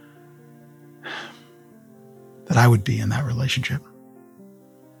be in that relationship.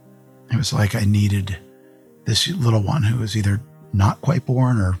 It was like I needed this little one who was either not quite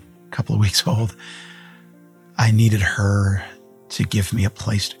born or a couple of weeks old. I needed her to give me a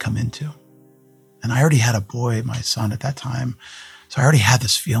place to come into. And I already had a boy, my son, at that time. So I already had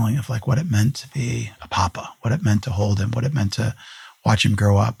this feeling of like what it meant to be a papa, what it meant to hold him, what it meant to watch him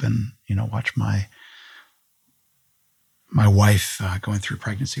grow up and, watch my wife going through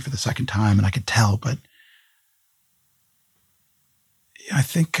pregnancy for the second time. And I could tell, but I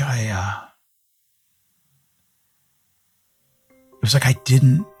think it was like I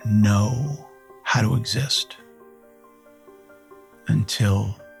didn't know how to exist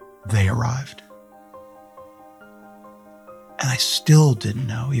until they arrived. And I still didn't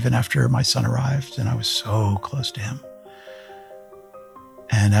know, even after my son arrived, and I was so close to him.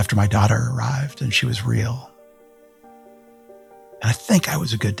 And after my daughter arrived and she was real. And I think I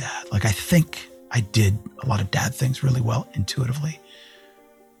was a good dad. Like, I think I did a lot of dad things really well intuitively.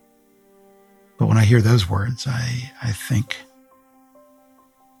 But when I hear those words, I think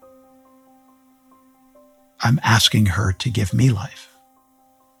I'm asking her to give me life.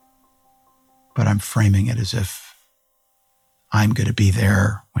 But I'm framing it as if I'm going to be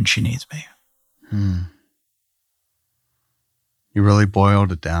there when she needs me. You really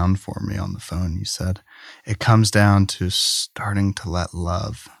boiled it down for me on the phone. You said it comes down to starting to let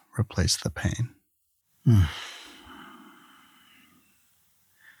love replace the pain.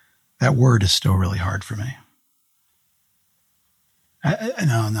 That word is still really hard for me.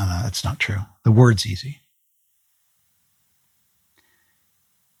 No, that's not true. The word's easy.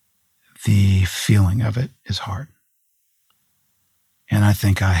 The feeling of it is hard. And I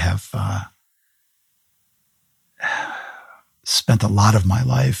think I have spent a lot of my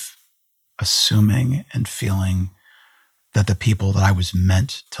life assuming and feeling that the people that I was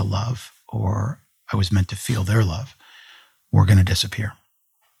meant to love or I was meant to feel their love were going to disappear.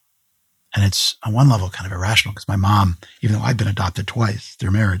 And it's on one level kind of irrational because my mom, even though I've been adopted twice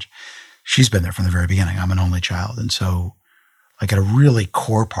through marriage, she's been there from the very beginning. I'm an only child. And so like at a really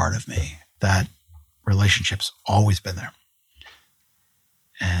core part of me, that relationship's always been there.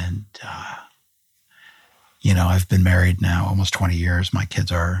 And, I've been married now almost 20 years. My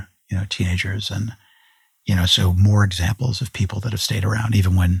kids are, teenagers. And, so more examples of people that have stayed around,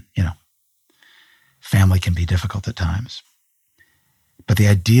 even when, family can be difficult at times. But the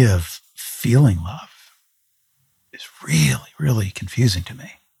idea of feeling love is really, really confusing to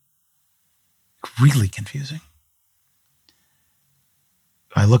me. Really confusing.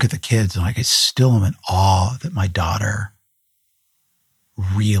 I look at the kids and I still am in awe that my daughter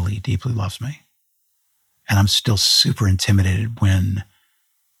really deeply loves me. And I'm still super intimidated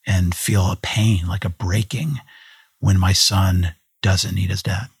and feel a pain, like a breaking when my son doesn't need his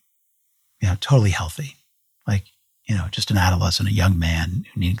dad. Totally healthy. Like, just an adolescent, a young man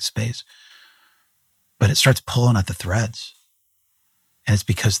who needs space. But it starts pulling at the threads. And it's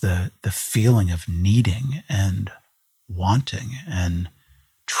because the feeling of needing and wanting and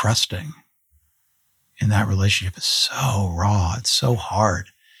trusting in that relationship is so raw. It's so hard.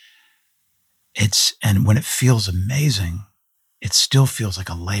 And when it feels amazing, it still feels like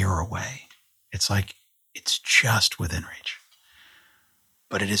a layer away. It's like it's just within reach,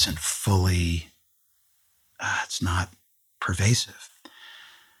 but it isn't fully, it's not pervasive.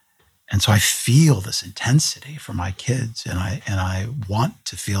 And so I feel this intensity for my kids, and I want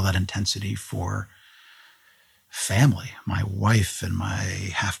to feel that intensity for family, my wife and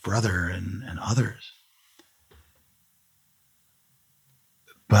my half brother and others.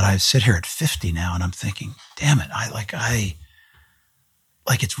 But I sit here at 50 now and I'm thinking, damn it,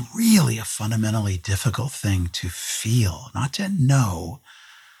 it's really a fundamentally difficult thing to feel, not to know,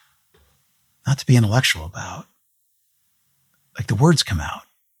 not to be intellectual about. Like the words come out,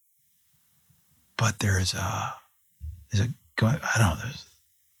 but there's a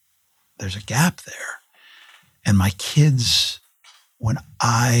gap there. And my kids, when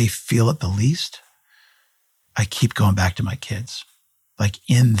I feel it the least, I keep going back to my kids. Like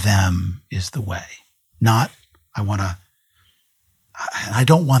in them is the way. Not, I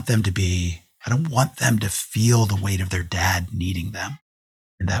don't want them to feel the weight of their dad needing them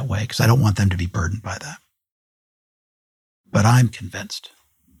in that way, because I don't want them to be burdened by that. But I'm convinced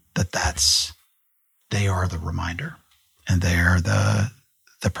that they are the reminder and they are the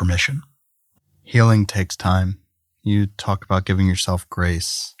permission. Healing takes time. You talk about giving yourself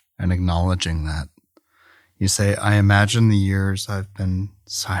grace and acknowledging that. You say, I imagine the years I've been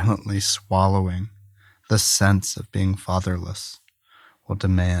silently swallowing the sense of being fatherless will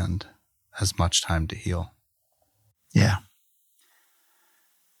demand as much time to heal. Yeah.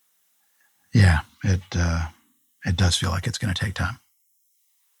 Yeah, it does feel like it's going to take time.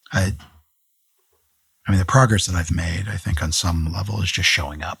 I mean, the progress that I've made, I think on some level is just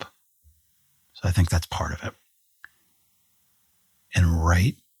showing up. So I think that's part of it. And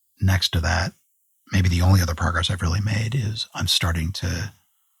right next to that, maybe the only other progress I've really made is I'm starting to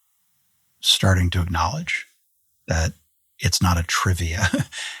acknowledge that it's not a trivia.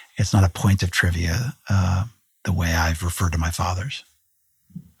 It's not a point of trivia, the way I've referred to my fathers.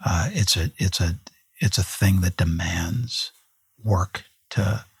 It's a thing that demands work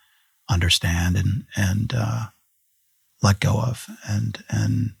to understand and let go of.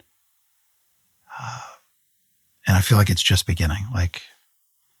 And I feel like it's just beginning. Like,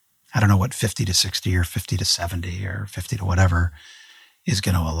 I don't know what 50 to 60 or 50 to 70 or 50 to whatever is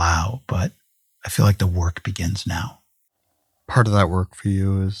going to allow, but I feel like the work begins now. Part of that work for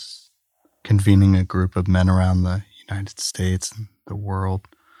you is convening a group of men around the United States and the world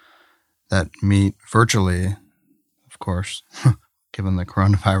that meet virtually, of course, given the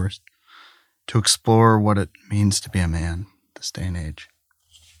coronavirus, to explore what it means to be a man this day and age.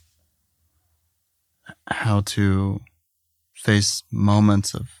 How to face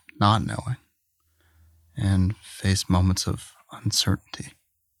moments of not knowing and face moments of uncertainty.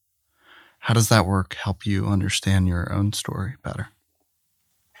 How does that work help you understand your own story better?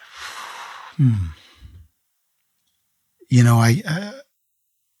 You know, I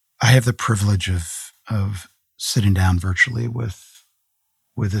have the privilege of sitting down virtually with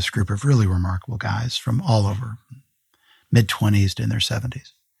this group of really remarkable guys from all over, mid-20s to in their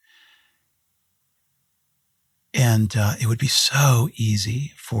 70s. And it would be so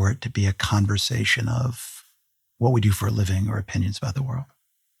easy for it to be a conversation of what we do for a living or opinions about the world.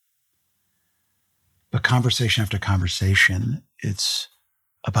 But conversation after conversation, it's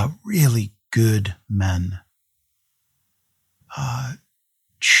about really good men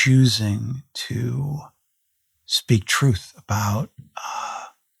choosing to speak truth about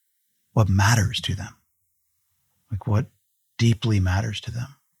what matters to them, like what deeply matters to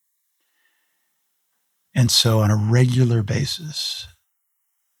them. And so on a regular basis,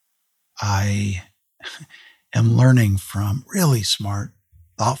 I am learning from really smart,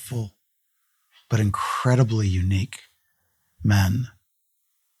 thoughtful, but incredibly unique men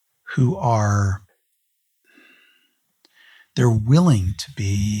who they're willing to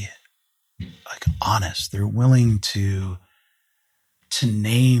be like honest. They're willing to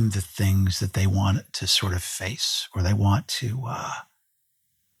name the things that they want to sort of face, or they want to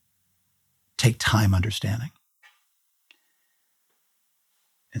take time understanding.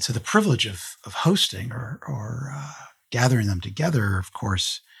 And so the privilege of hosting or gathering them together, of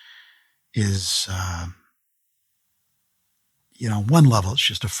course, is, on one level, it's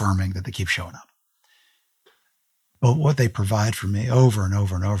just affirming that they keep showing up. But what they provide for me over and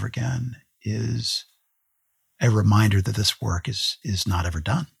over and over again is a reminder that this work is not ever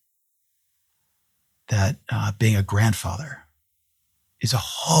done. That being a grandfather is a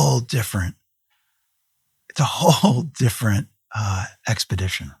whole different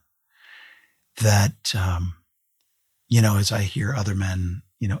expedition that, as I hear other men,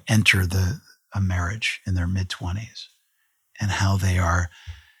 enter a marriage in their mid-20s and how they are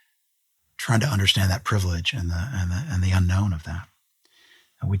trying to understand that privilege and the unknown of that.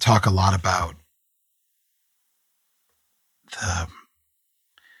 And we talk a lot about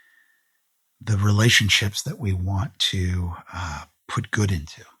the relationships that we want to put good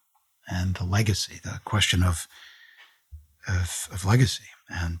into, and the legacy, the question of legacy.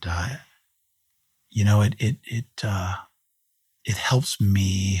 And it helps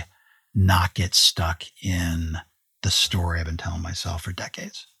me not get stuck in the story I've been telling myself for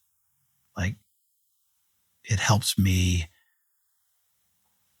decades. Like, it helps me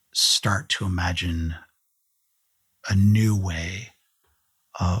start to imagine a new way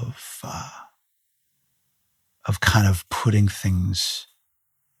of kind of putting things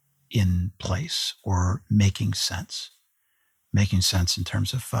in place or making sense in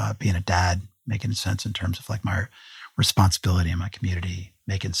terms of being a dad, making sense in terms of like my responsibility in my community,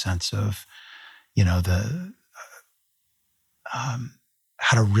 making sense of,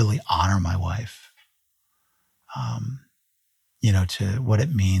 how to really honor my wife, to what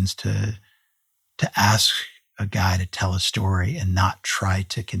it means to ask a guy to tell a story and not try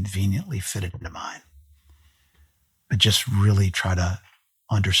to conveniently fit it into mine, but just really try to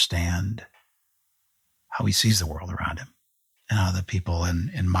understand how he sees the world around him and how the people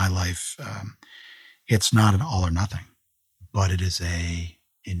in my life, it's not an all or nothing, but it is a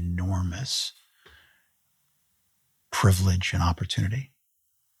enormous privilege and opportunity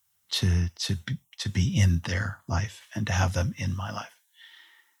to be in their life and to have them in my life.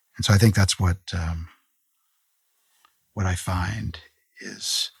 And so I think that's what I find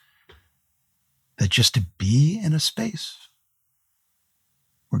is that just to be in a space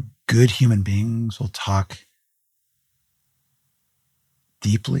where good human beings will talk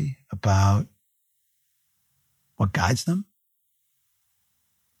deeply about what guides them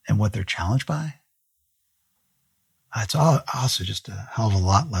and what they're challenged by, it's also just a hell of a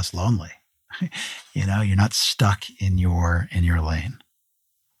lot less lonely. You're not stuck in your lane.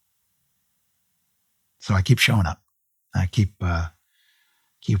 So I keep showing up. I keep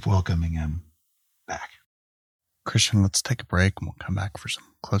welcoming him back. Christian, let's take a break and we'll come back for some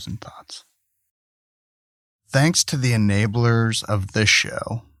closing thoughts. Thanks to the enablers of this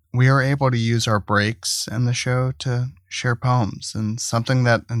show, we are able to use our breaks in the show to share poems and something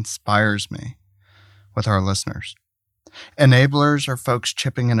that inspires me with our listeners. Enablers are folks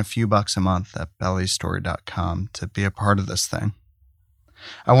chipping in a few bucks a month at bellystory.com to be a part of this thing.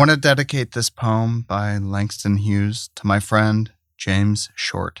 I want to dedicate this poem by Langston Hughes to my friend James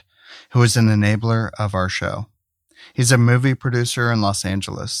Short, who is an enabler of our show. He's a movie producer in Los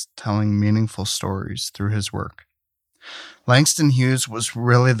Angeles, telling meaningful stories through his work. Langston Hughes was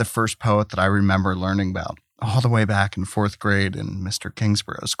really the first poet that I remember learning about, all the way back in 4th grade in Mr.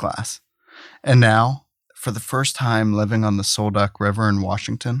 Kingsborough's class. And now, for the first time living on the Solduck River in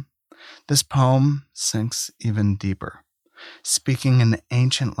Washington, this poem sinks even deeper, speaking an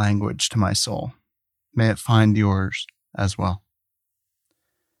ancient language to my soul. May it find yours as well.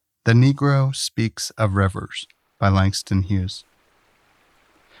 The Negro Speaks of Rivers by Langston Hughes.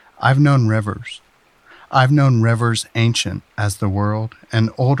 I've known rivers. I've known rivers ancient as the world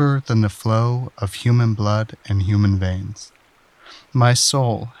and older than the flow of human blood and human veins. My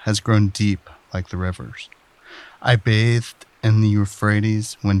soul has grown deep like the rivers. I bathed in the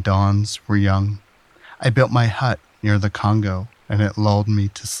Euphrates when dawns were young. I built my hut near the Congo and it lulled me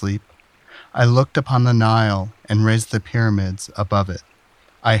to sleep. I looked upon the Nile and raised the pyramids above it.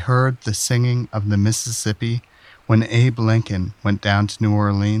 I heard the singing of the Mississippi when Abe Lincoln went down to New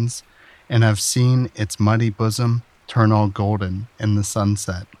Orleans, and I've seen its muddy bosom turn all golden in the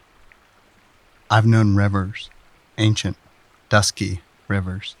sunset. I've known rivers, ancient, dusky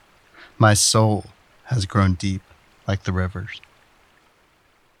rivers. My soul has grown deep like the rivers.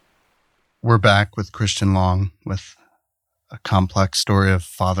 We're back with Christian Long with a complex story of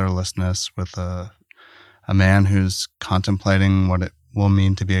fatherlessness, with a man who's contemplating what it will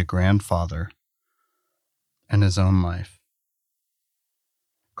mean to be a grandfather in his own life.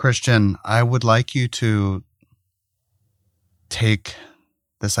 Christian, I would like you to take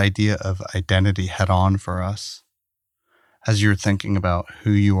this idea of identity head on for us as you're thinking about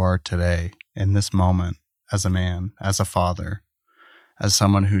who you are today in this moment as a man, as a father, as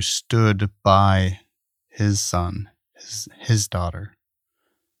someone who stood by his son, his daughter,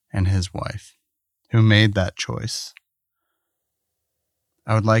 and his wife, who made that choice.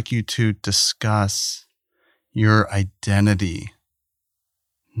 I would like you to discuss your identity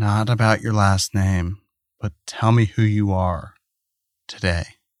Not about your last name, but tell me who you are today.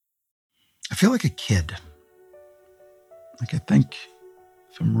 I feel like a kid. Like, I think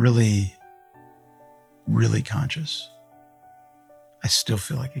if I'm really, really conscious, I still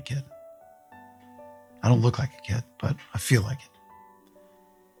feel like a kid. I don't look like a kid, but I feel like it.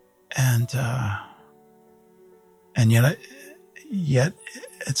 And yet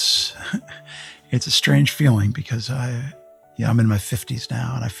it's it's a strange feeling because I'm in my 50s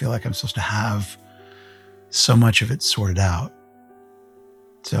now, and I feel like I'm supposed to have so much of it sorted out.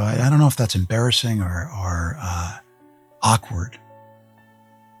 So I don't know if that's embarrassing or awkward.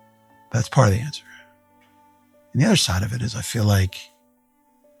 That's part of the answer. And the other side of it is I feel like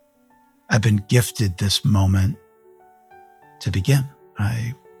I've been gifted this moment to begin.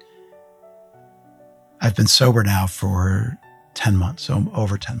 I've been sober now for 10 months, so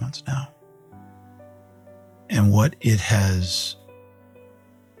over 10 months now. And what it has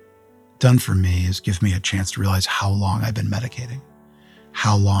done for me is give me a chance to realize how long I've been medicating,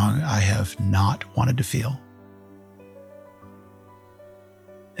 how long I have not wanted to feel.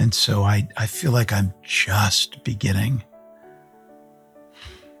 And so I feel like I'm just beginning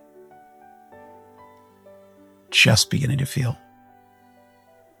to feel.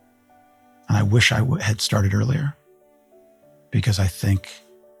 And I wish I had started earlier, because I think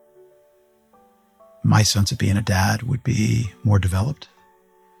my sense of being a dad would be more developed.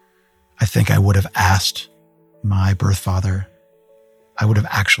 I think I would have asked my birth father, I would have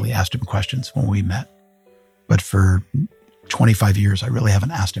actually asked him questions when we met. But for 25 years, I really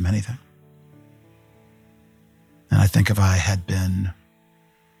haven't asked him anything. And I think if I'd been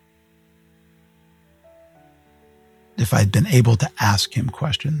able to ask him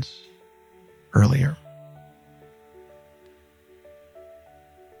questions earlier,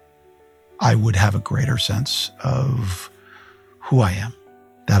 I would have a greater sense of who I am,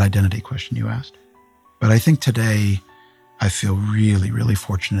 that identity question you asked. But I think today I feel really, really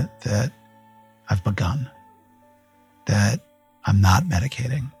fortunate that I've begun, that I'm not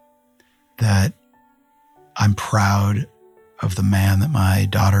medicating, that I'm proud of the man that my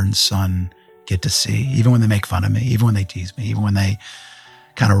daughter and son get to see, even when they make fun of me, even when they tease me, even when they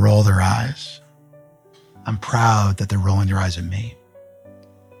kind of roll their eyes. I'm proud that they're rolling their eyes at me.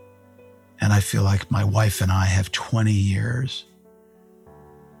 And I feel like my wife and I have 20 years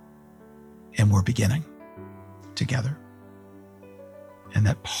and we're beginning together. And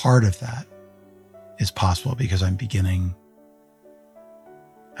that part of that is possible because I'm beginning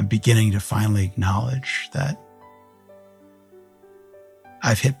to finally acknowledge that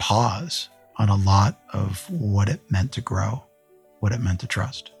I've hit pause on a lot of what it meant to grow, what it meant to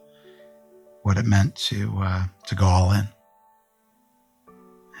trust, what it meant to go all in.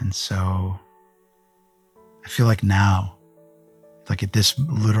 And so I feel like now, like at this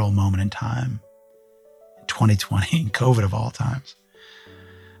literal moment in time, 2020, COVID of all times,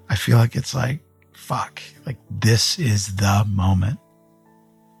 I feel like it's like, fuck, like this is the moment.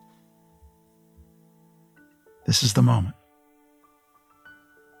 This is the moment.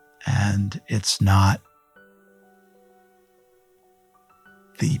 And it's not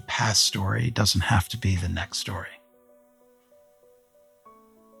the past story. It doesn't have to be the next story.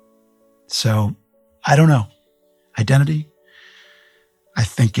 So I don't know. Identity, I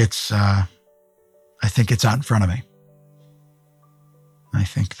think it's out in front of me. I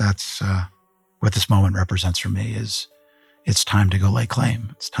think that's what this moment represents for me is it's time to go lay claim.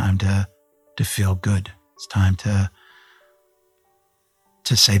 It's time to feel good. It's time to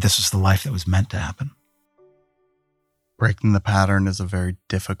say this is the life that was meant to happen. Breaking the pattern is a very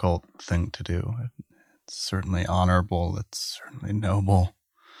difficult thing to do. It's certainly honorable. It's certainly noble.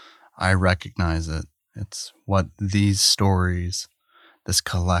 I recognize it. It's what these stories, this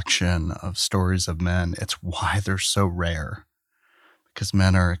collection of stories of men, it's why they're so rare. Because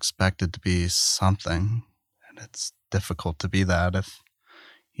men are expected to be something, and it's difficult to be that if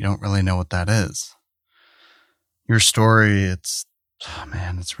you don't really know what that is. Your story, it's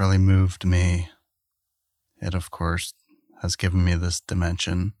really moved me. It, of course, has given me this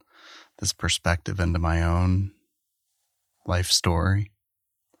dimension, this perspective into my own life story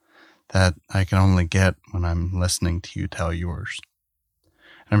that I can only get when I'm listening to you tell yours.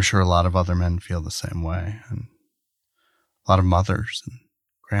 And I'm sure a lot of other men feel the same way, and a lot of mothers and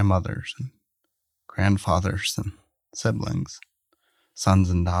grandmothers and grandfathers and siblings, sons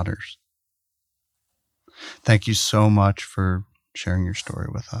and daughters. Thank you so much for sharing your story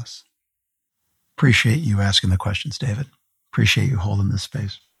with us. Appreciate you asking the questions, David. Appreciate you holding this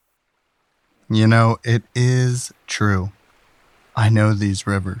space. You know, it is true. I know these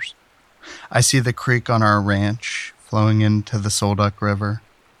rivers. I see the creek on our ranch flowing into the Solduck River.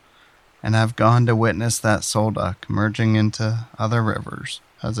 and I've gone to witness that soul duck merging into other rivers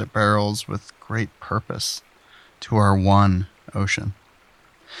as it barrels with great purpose to our one ocean.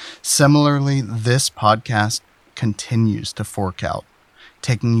 Similarly, this podcast continues to fork out,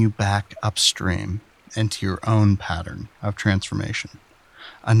 taking you back upstream into your own pattern of transformation.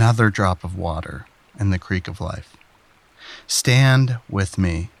 Another drop of water in the creek of life. Stand with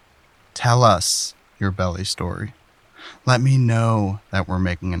me. Tell us your belly story. Let me know that we're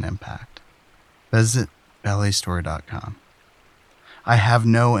making an impact. Visit bellystory.com. I have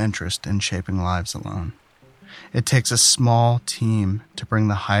no interest in shaping lives alone. It takes a small team to bring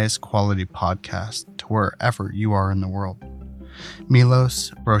the highest quality podcast to wherever you are in the world.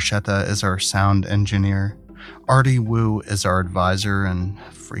 Milos Brocheta is our sound engineer. Artie Wu is our advisor and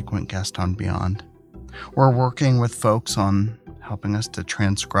frequent guest on Beyond. We're working with folks on helping us to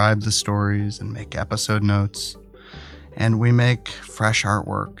transcribe the stories and make episode notes. And we make fresh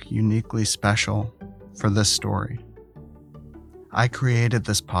artwork uniquely special for this story. I created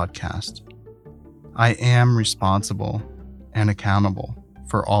this podcast. I am responsible and accountable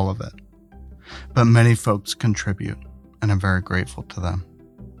for all of it. But many folks contribute, and I'm very grateful to them.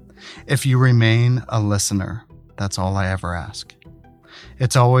 If you remain a listener, that's all I ever ask.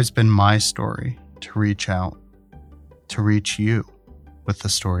 It's always been my story to reach out, to reach you with the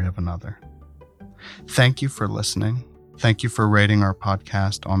story of another. Thank you for listening. Thank you for rating our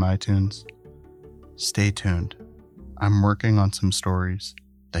podcast on iTunes. Stay tuned. I'm working on some stories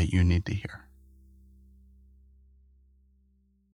that you need to hear.